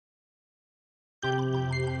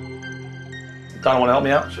Don, want to help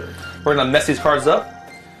me out? Sure. We're going to mess these cards up.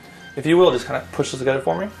 If you will, just kind of push this together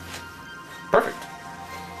for me. Perfect.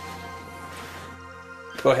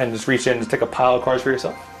 Go ahead and just reach in and take a pile of cards for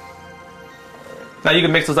yourself. Now you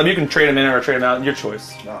can mix those up. You can trade them in or trade them out. Your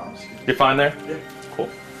choice. No, I'm just kidding. You're fine there? Yeah. Cool.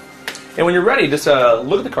 And when you're ready, just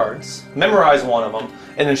look at the cards, memorize one of them,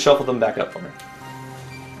 and then shuffle them back up for me.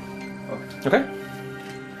 Okay. Okay?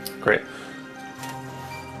 Great.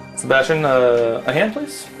 Sebastian, a hand,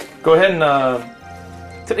 please. Go ahead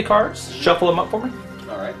and tip the cards, shuffle them up for me.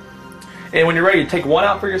 All right. And when you're ready, take one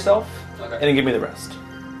out for yourself, Okay. and then give me the rest.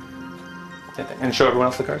 Same thing. And show everyone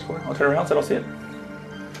else the cards for me. I'll turn around so I don't see it.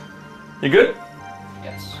 You good?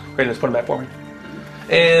 Yes. Great, just put them back for me.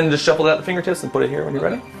 And just shuffle it out the fingertips and put it here when you're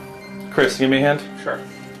ready. Chris, give me a hand. Sure.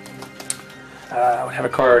 I would have a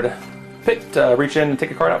card picked. Reach in and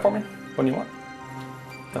take a card out for me when you want.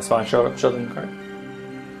 That's fine. Show them the card.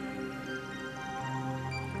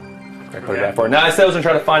 Okay, put it back for it. Now I said I was going to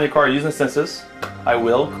try to find your card using the senses. I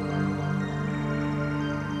will.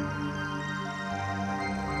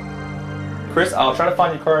 Chris, I'll try to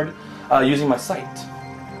find your card using my sight.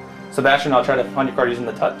 Sebastian, I'll try to find your card using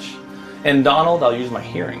the touch. And Donald, I'll use my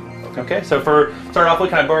hearing. Okay, so for starting off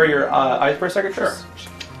with, can I borrow your eyes for a second, Chris?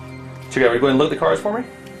 Sure. So you go ahead and look at the cards for me.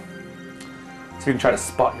 So you can try to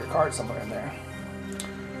spot your card somewhere in there.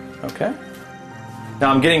 Okay.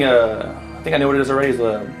 Now I'm getting I think I know what it is already. It's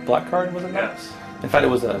a black card, was it not? Yes. In fact, it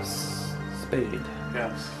was a spade.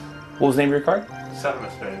 Yes. What was the name of your card? 7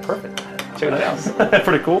 of spades. Perfect. Check it out.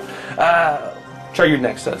 Pretty cool. Try your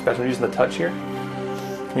next Sebastian. I'm using the touch here.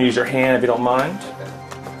 You use your hand if you don't mind.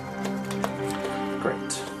 Great.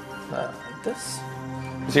 Like this.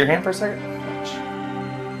 See your hand for a second?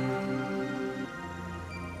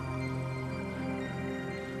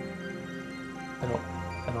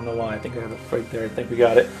 I don't know why. I think I have it right there. I think we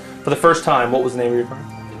got it. For the first time, what was the name of your card?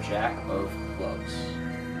 The Jack of Clubs.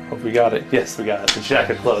 Hope we got it. Yes, we got it. The Jack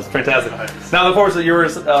of Clubs. Fantastic. Now, of course,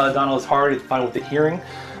 yours, Donald, is hard to find with the hearing.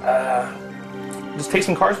 Just take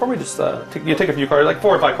some cards for me. Just you take a few cards, like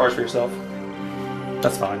 4 or 5 cards for yourself.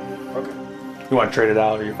 That's fine. Okay. You want to trade it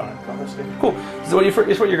out, or you're fine. Cool. So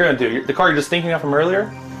it's what you're going to do. The card you're just thinking of from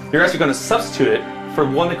earlier, you're actually going to substitute it for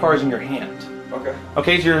one of the cards in your hand. Okay.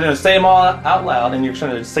 Okay, so you're going to say them all out loud, and you're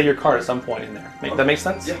going to say your card at some point in there. That makes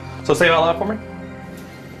sense? Yeah. So say it out loud for me.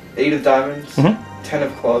 8 of diamonds, Mm-hmm. 10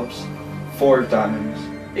 of clubs, 4 of diamonds,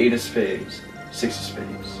 8 of spades, 6 of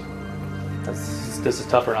spades. This is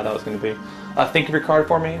tougher than I thought it was going to be. Think of your card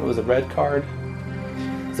for me. It was a red card.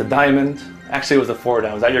 It's a diamond. Actually, it was a 4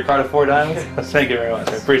 diamonds. Is that your card of 4 diamonds? Thank you very much.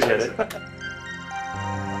 I appreciate it.